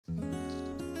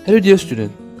Hello dear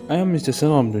student, I am Mr.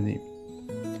 Ramdhonee.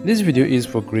 This video is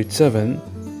for grade 7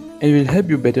 and will help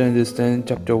you better understand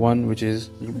chapter 1, which is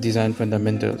design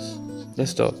fundamentals. Let's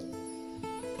start.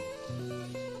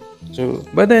 So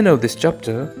by the end of this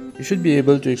chapter, you should be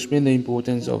able to explain the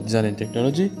importance of design and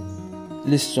technology,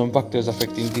 list some factors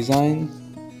affecting design,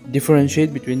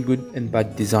 differentiate between good and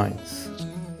bad designs.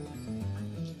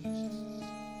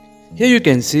 Here you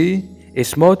can see a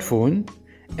smartphone,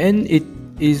 and it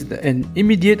is an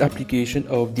immediate application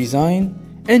of design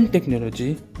and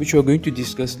technology, which we are going to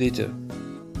discuss later.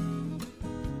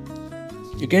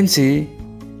 You can see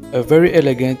a very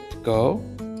elegant car,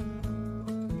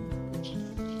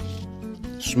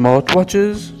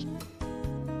 smartwatches,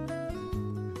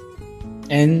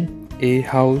 and a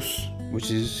house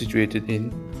which is situated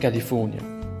in California.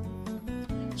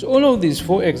 So all of these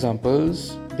four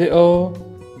examples, they are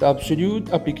the absolute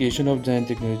application of design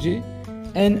technology,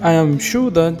 and I am sure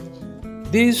that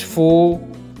these four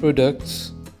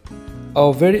products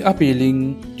are very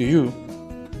appealing to you.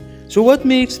 So what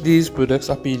makes these products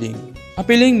appealing?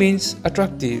 Appealing means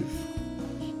attractive.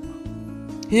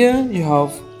 Here you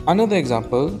have another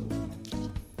example.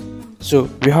 So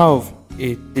we have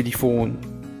a telephone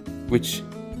which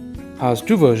has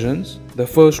two versions. The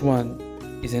first one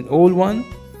is an old one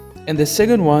and the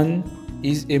second one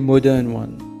is a modern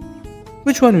one.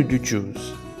 Which one would you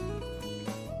choose?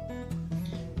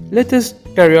 Let us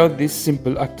carry out this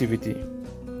simple activity.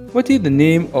 What is the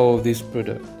name of this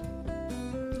product?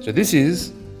 So this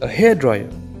is a hair dryer.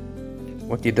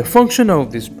 What is the function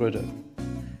of this product?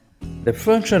 The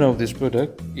function of this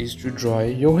product is to dry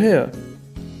your hair.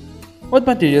 What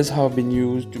materials have been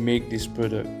used to make this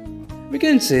product? We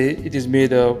can say it is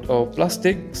made out of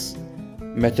plastics,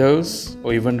 metals,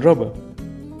 or even rubber.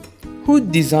 Who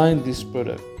designed this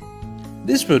product?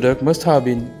 This product must have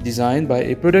been designed by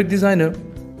a product designer.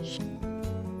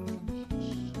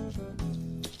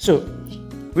 So,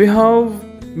 we have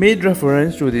made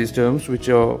reference to these terms, which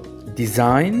are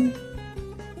design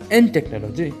and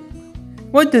technology.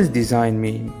 What does design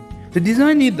mean? The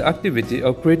design is the activity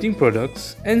of creating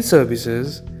products and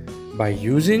services by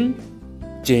using,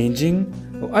 changing,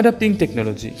 or adapting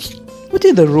technology. What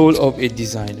is the role of a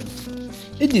designer?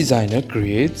 A designer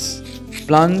creates,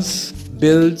 plans,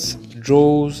 builds,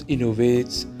 draws,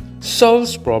 innovates,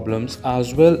 solves problems,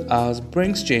 as well as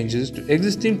brings changes to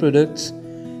existing products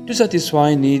to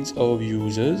satisfy needs of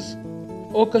users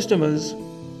or customers.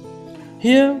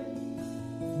 Here,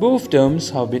 both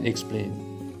terms have been explained: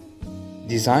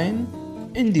 design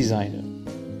and designer.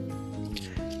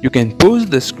 You can pause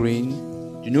the screen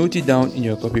to note it down in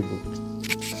your copybook.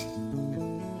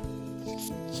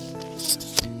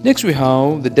 Next, we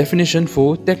have the definition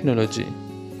for technology.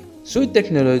 So,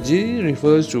 technology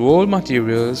refers to all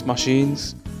materials,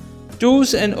 machines,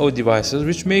 tools and or devices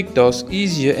which make tasks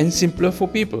easier and simpler for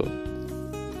people.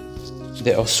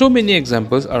 There are so many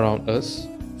examples around us.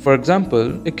 For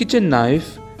example, a kitchen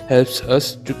knife helps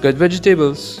us to cut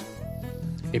vegetables.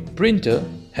 A printer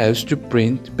helps to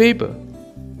print paper.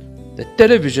 The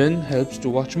television helps to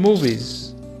watch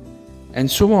movies, and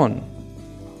so on.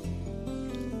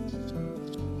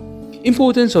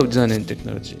 Importance of design and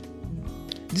technology.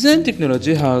 Design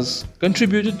technology has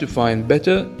contributed to find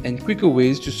better and quicker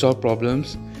ways to solve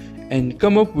problems and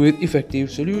come up with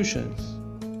effective solutions,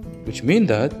 which mean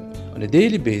that on a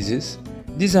daily basis,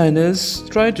 designers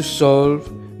try to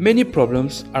solve many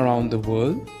problems around the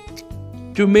world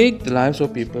to make the lives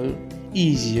of people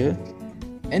easier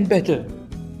and better.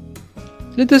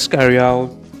 Let us carry out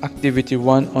activity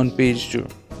 1 on page 2.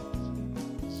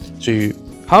 So you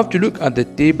have to look at the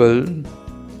table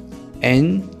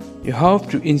and you have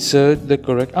to insert the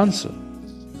correct answer.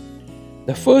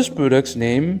 The first product's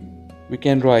name, we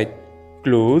can write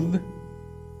cloth.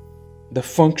 The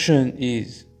function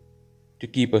is to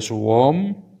keep us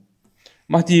warm.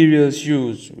 Materials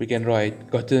used, we can write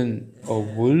cotton or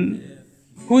wool.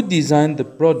 Who designed the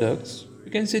products? We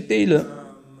can say tailor.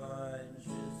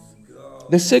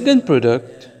 The second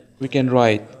product, we can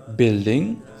write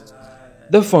building.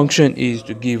 The function is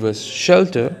to give us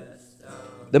shelter.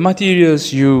 The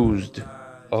materials used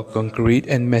are concrete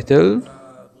and metal.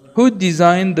 Who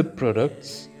designed the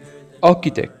products?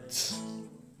 Architects.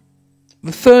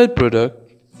 The third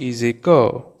product is a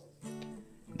car.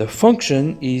 The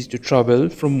function is to travel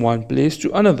from one place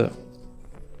to another.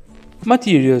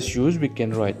 Materials used, we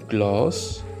can write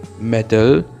glass,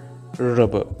 metal,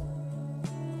 rubber.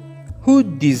 Who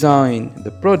designed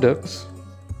the products?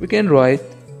 We can write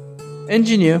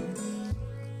engineer.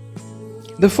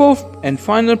 The fourth and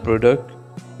final product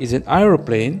is an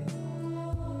aeroplane.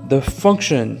 The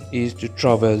function is to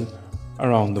travel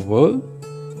around the world.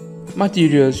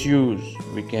 Materials used,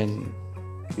 we can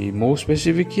be more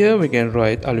specific here. We can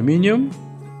write aluminium.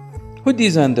 Who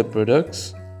designed the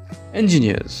products?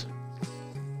 Engineers.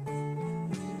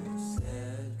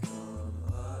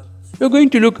 We're going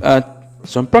to look at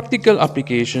some practical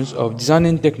applications of design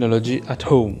and technology at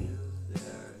home.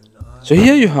 So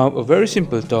here you have a very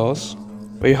simple task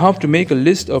where you have to make a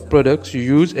list of products you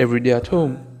use every day at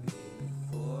home.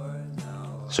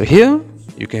 So here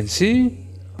you can see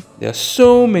there are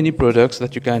so many products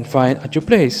that you can find at your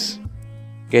place.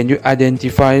 Can you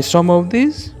identify some of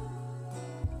these?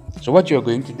 So what you're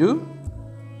going to do,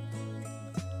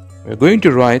 we're going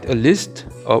to write a list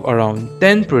of around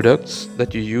 10 products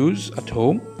that you use at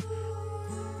home.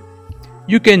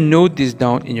 You can note this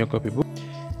down in your copybook.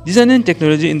 Design and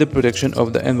technology in the protection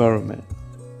of the environment.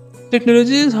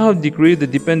 Technologies have decreased the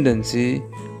dependency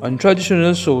on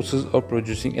traditional sources of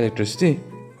producing electricity.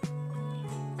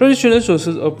 Traditional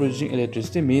sources of producing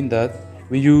electricity mean that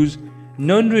we use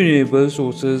non-renewable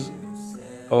sources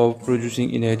of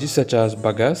producing energy such as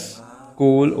bagasse,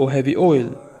 coal or heavy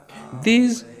oil.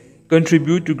 These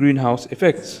contribute to greenhouse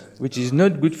effects, which is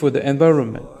not good for the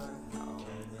environment.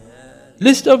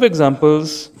 List of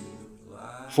examples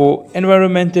for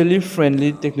environmentally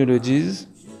friendly technologies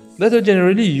that are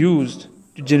generally used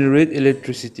to generate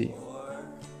electricity.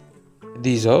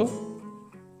 These are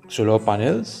solar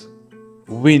panels,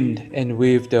 wind and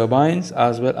wave turbines,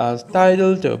 as well as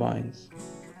tidal turbines.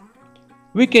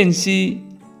 We can see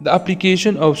the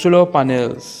application of solar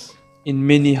panels in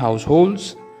many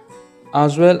households,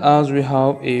 as well as we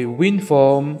have a wind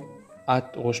farm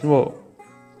at Ch.1.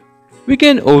 We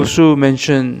can also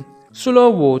mention solar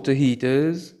water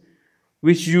heaters,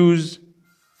 which use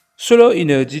solar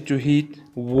energy to heat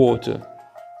water.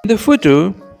 In the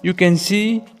photo, you can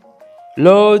see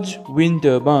large wind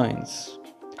turbines.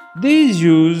 These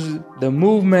use the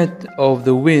movement of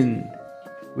the wind,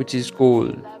 which is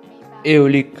called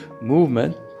aeolic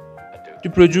movement, to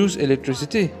produce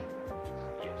electricity.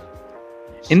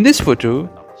 In this photo,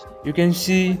 you can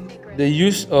see the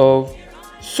use of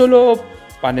solar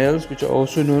panels, which are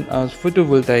also known as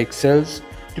photovoltaic cells,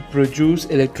 to produce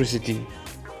electricity.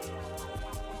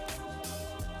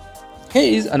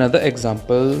 Here is another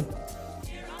example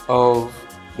of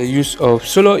the use of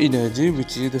solar energy,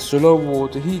 which is the solar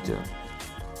water heater.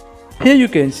 Here you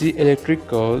can see electric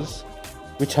cars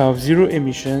which have zero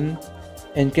emission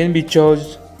and can be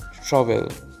charged to travel.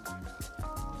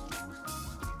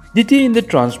 DT in the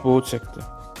transport sector.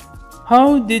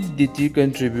 How did DT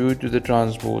contribute to the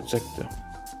transport sector?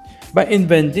 By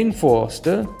inventing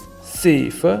faster,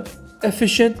 safer,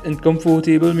 efficient and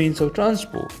comfortable means of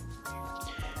transport.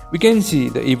 We can see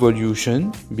the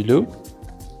evolution below,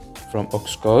 from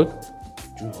ox cart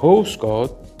to horse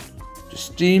cart to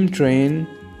steam train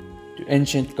to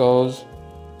ancient cars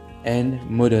and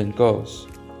modern cars.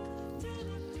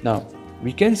 Now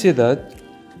we can say that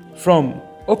from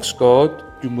ox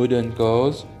cart to modern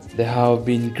cars, there have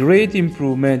been great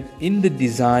improvement in the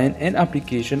design and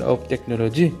application of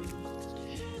technology.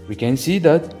 We can see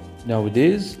that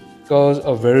nowadays cars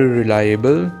are very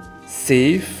reliable,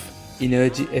 safe,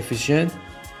 energy efficient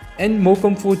and more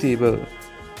comfortable.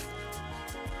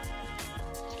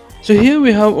 So here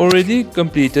we have already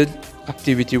completed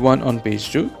activity 1 on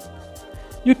page 2.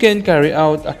 You can carry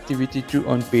out activity 2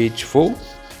 on page 4.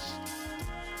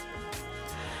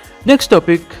 Next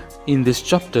topic in this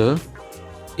chapter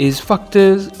is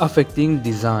factors affecting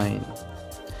design.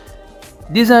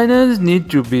 Designers need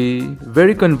to be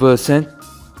very conversant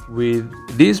with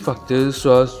these factors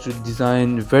so as to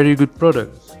design very good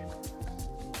products.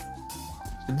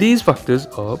 These factors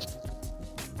are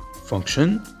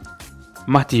function,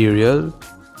 material,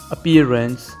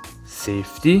 appearance,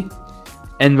 safety,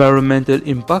 environmental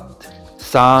impact,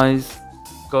 size,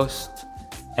 cost,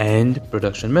 and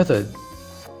production method.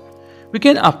 We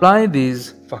can apply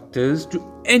these factors to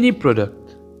any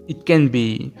product. It can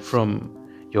be from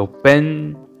your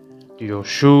pen, to your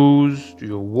shoes, to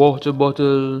your water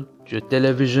bottle, to your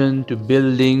television, to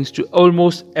buildings, to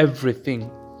almost everything.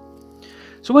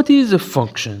 So what is a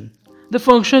function? The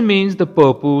function means the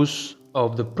purpose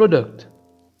of the product.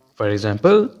 For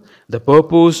example, the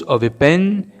purpose of a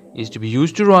pen is to be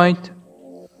used to write.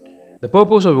 The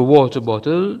purpose of a water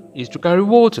bottle is to carry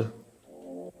water.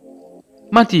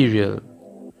 Material.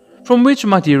 From which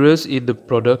materials is the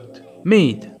product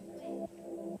made?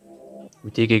 We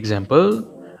take example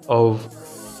of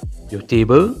your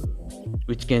table,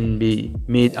 which can be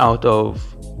made out of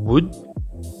wood,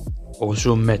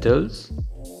 also metals,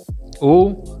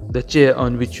 or the chair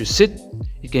on which you sit,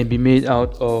 it can be made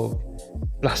out of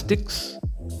plastics.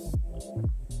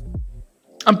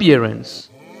 Appearance.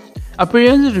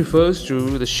 Appearance refers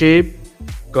to the shape,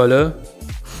 color,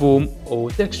 form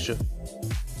or texture.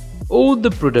 All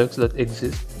the products that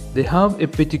exist, they have a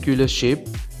particular shape,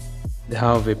 they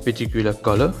have a particular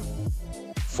color,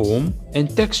 form and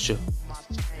texture.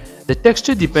 The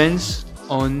texture depends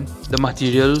on the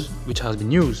material which has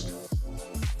been used.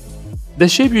 The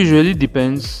shape usually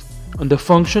depends on the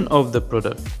function of the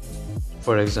product.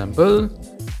 For example,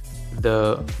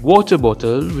 the water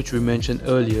bottle which we mentioned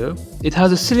earlier, it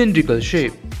has a cylindrical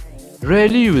shape.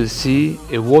 Rarely you will see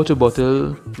a water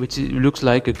bottle which looks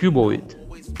like a cuboid.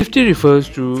 Safety refers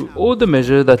to all the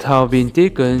measures that have been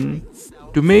taken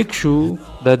to make sure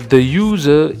that the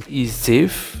user is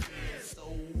safe.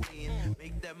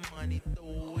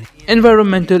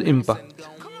 Environmental impact.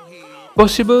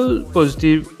 Possible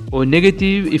positive or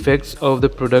negative effects of the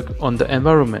product on the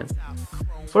environment.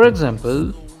 For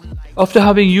example, after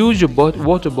having used your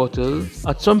water bottle,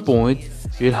 at some point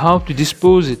you'll have to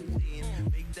dispose it.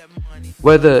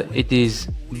 Whether it is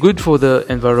good for the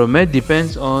environment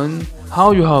depends on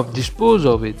how you have disposed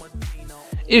of it.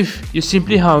 If you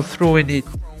simply have thrown it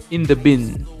in the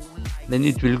bin, then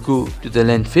it will go to the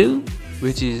landfill,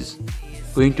 which is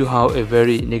going to have a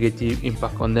very negative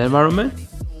impact on the environment.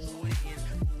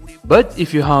 But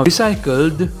if you have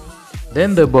recycled,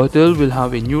 then the bottle will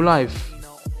have a new life.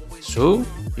 So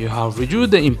you have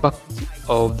reduced the impact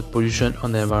of the pollution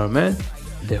on the environment.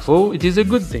 Therefore, it is a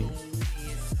good thing.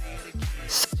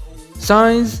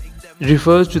 Size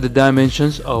refers to the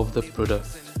dimensions of the product.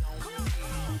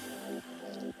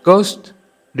 Cost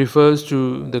refers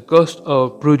to the cost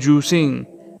of producing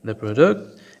the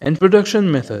product, and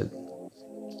production method.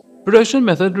 Production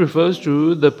method refers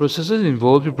to the processes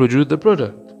involved to produce the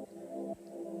product.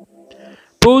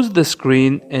 Pause the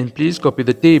screen and please copy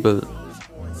the table.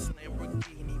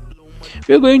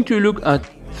 We are going to look at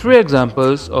 3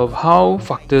 examples of how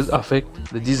factors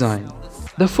affect the design.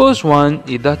 The first one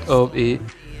is that of a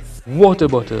water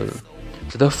bottle.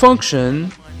 So the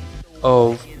function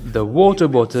of the water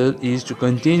bottle is to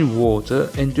contain water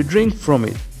and to drink from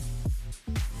it.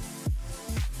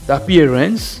 The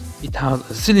appearance, it has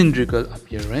a cylindrical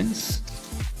appearance.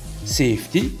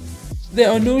 Safety,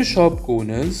 there are no sharp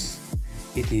corners.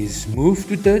 It is smooth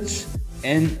to touch,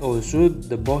 and also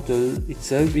the bottle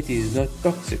itself, it is not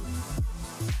toxic.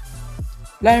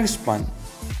 Lifespan,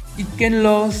 it can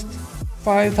last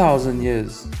 5,000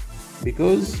 years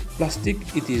because plastic,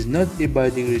 it is not a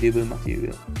biodegradable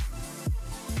material.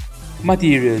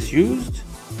 Materials used,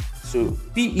 so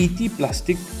PET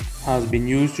plastic has been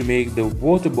used to make the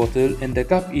water bottle and the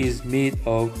cap is made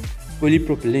of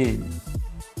polypropylene.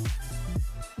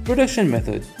 Production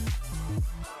method,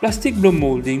 plastic blow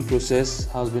molding process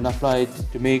has been applied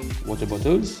to make water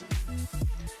bottles.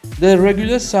 The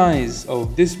regular size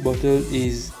of this bottle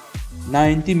is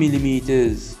 90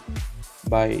 millimeters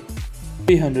by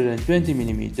 320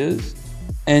 millimeters,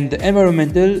 and the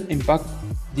environmental impact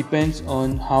depends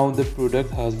on how the product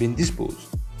has been disposed.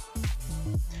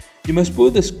 You must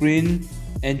pause the screen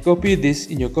and copy this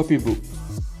in your copybook.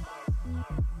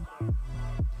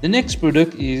 The next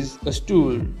product is a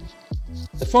stool.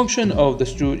 The function of the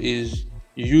stool is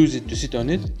you use it to sit on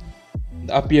it.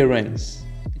 The appearance,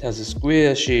 it has a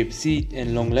square shaped seat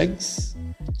and long legs.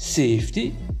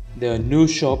 Safety, there are no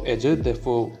sharp edges,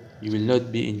 therefore you will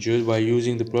not be injured while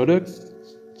using the product.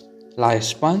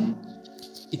 Lifespan,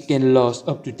 it can last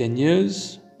up to 10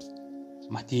 years.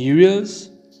 Materials,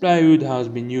 plywood has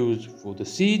been used for the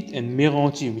seat and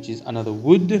meranti, which is another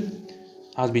wood,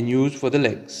 has been used for the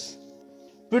legs.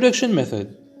 Production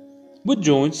method, wood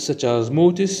joints such as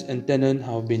mortise and tenon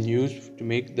have been used to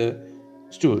make the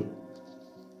stool.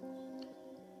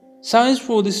 Size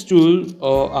for the stool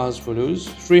are as follows: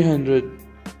 300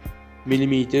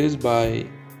 millimeters by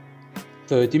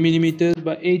 30 millimeters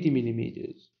by 80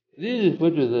 millimeters. This is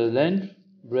equal to the length,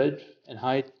 breadth and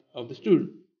height of the stool.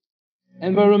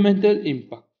 Environmental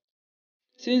impact.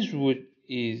 Since wood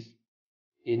is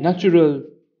a natural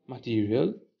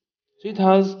material, so it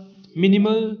has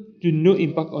minimal to no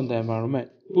impact on the environment.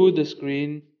 Pause the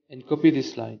screen and copy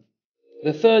this slide.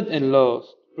 The third and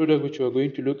last product which we are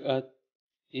going to look at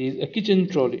is a kitchen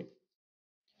trolley.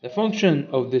 The function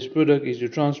of this product is to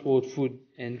transport food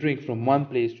and drink from one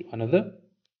place to another.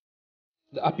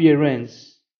 The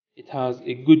appearance, it has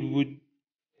a good wood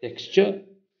texture,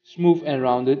 smooth and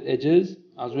rounded edges,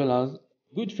 as well as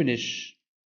good finish.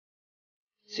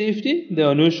 Safety, there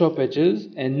are no sharp edges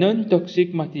and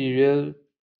non-toxic material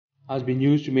has been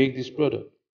used to make this product.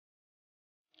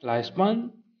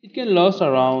 Lifespan, it can last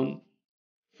around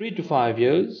 3 to 5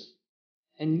 years,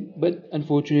 but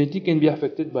unfortunately can be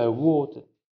affected by water.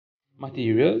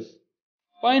 Materials,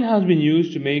 Pine has been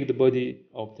used to make the body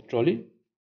of the trolley.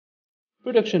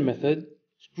 Production method: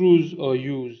 screws are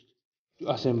used to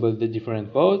assemble the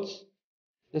different parts.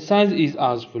 The size is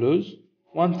as follows: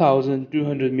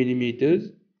 1200 millimeters,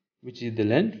 which is the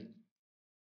length,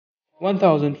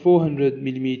 1400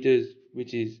 millimeters,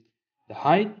 which is the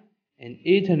height, and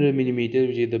 800 millimeters,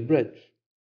 which is the breadth.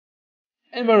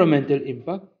 Environmental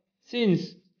impact: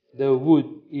 since the wood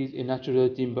is a natural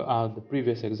timber as the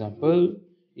previous example,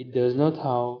 it does not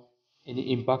have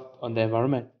any impact on the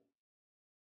environment.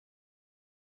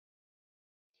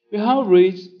 We have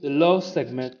reached the last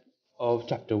segment of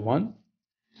chapter 1.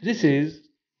 This is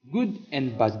good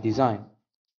and bad design.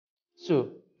 So,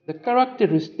 the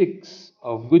characteristics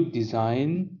of good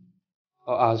design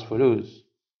are as follows.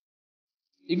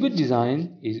 A good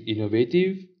design is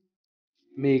innovative,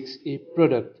 makes a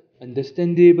product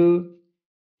understandable,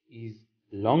 is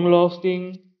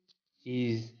long-lasting,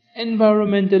 is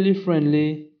environmentally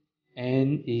friendly,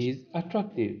 and is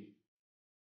attractive.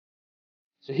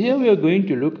 So here we are going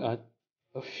to look at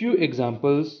a few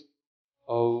examples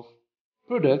of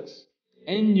products,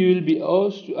 and you will be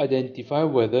asked to identify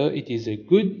whether it is a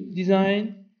good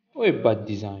design or a bad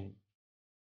design.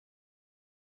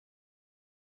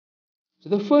 So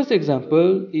the first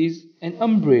example is an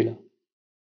umbrella.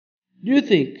 Do you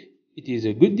think it is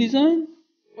a good design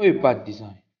or a bad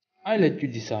design? I'll let you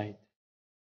decide.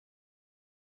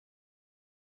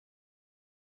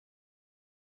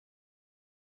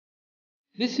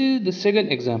 This is the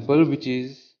second example, which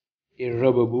is a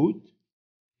rubber boot.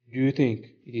 Do you think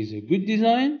it is a good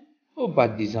design or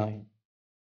bad design?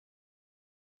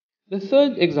 The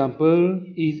third example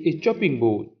is a chopping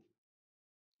board.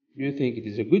 Do you think it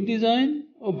is a good design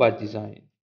or bad design?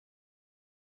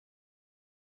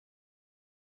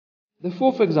 The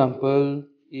fourth example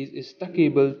is a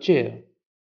stackable chair.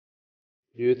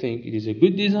 Do you think it is a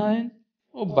good design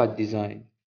or bad design?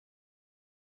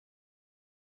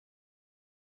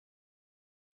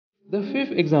 The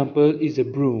fifth example is a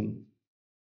broom.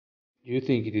 Do you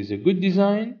think it is a good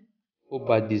design or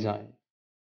bad design?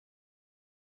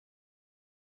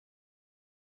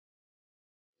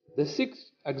 The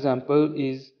sixth example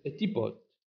is a teapot.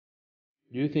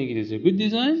 Do you think it is a good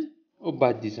design or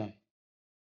bad design?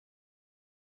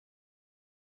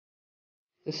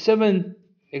 The seventh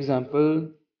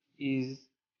example is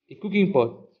a cooking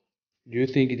pot. Do you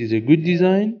think it is a good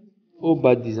design or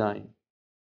bad design?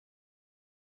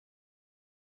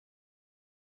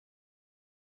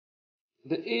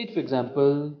 The eighth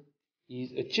example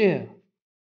is a chair.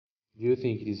 Do you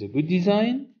think it is a good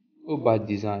design or bad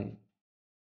design?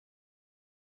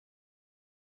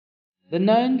 The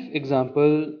ninth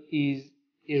example is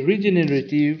a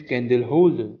regenerative candle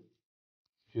holder.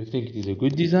 Do you think it is a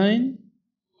good design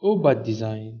or bad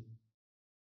design?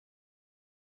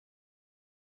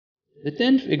 The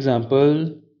 10th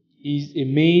example is a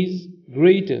maze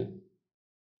grater.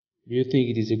 Do you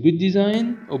think it is a good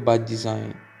design or bad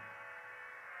design?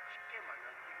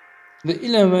 The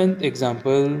 11th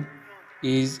example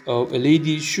is of a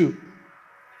lady's shoe.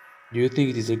 Do you think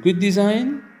it is a good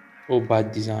design or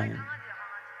bad design?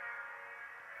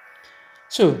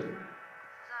 So,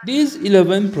 these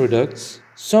 11 products,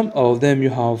 some of them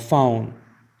you have found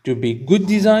to be good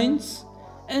designs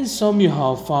and some you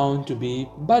have found to be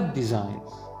bad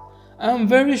designs. I am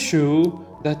very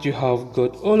sure that you have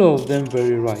got all of them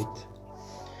very right.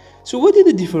 So what is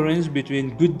the difference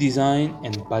between good design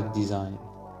and bad design?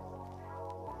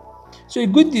 So a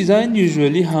good design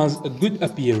usually has a good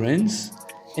appearance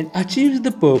and achieves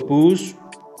the purpose,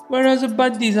 whereas a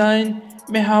bad design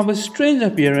may have a strange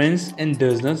appearance and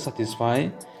does not satisfy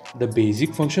the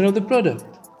basic function of the product.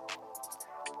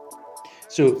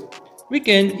 So we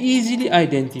can easily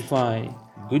identify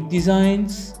good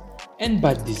designs and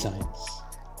bad designs.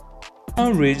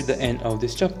 Now reach the end of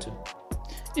this chapter.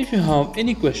 If you have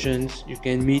any questions, you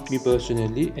can meet me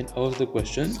personally and ask the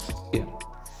questions here.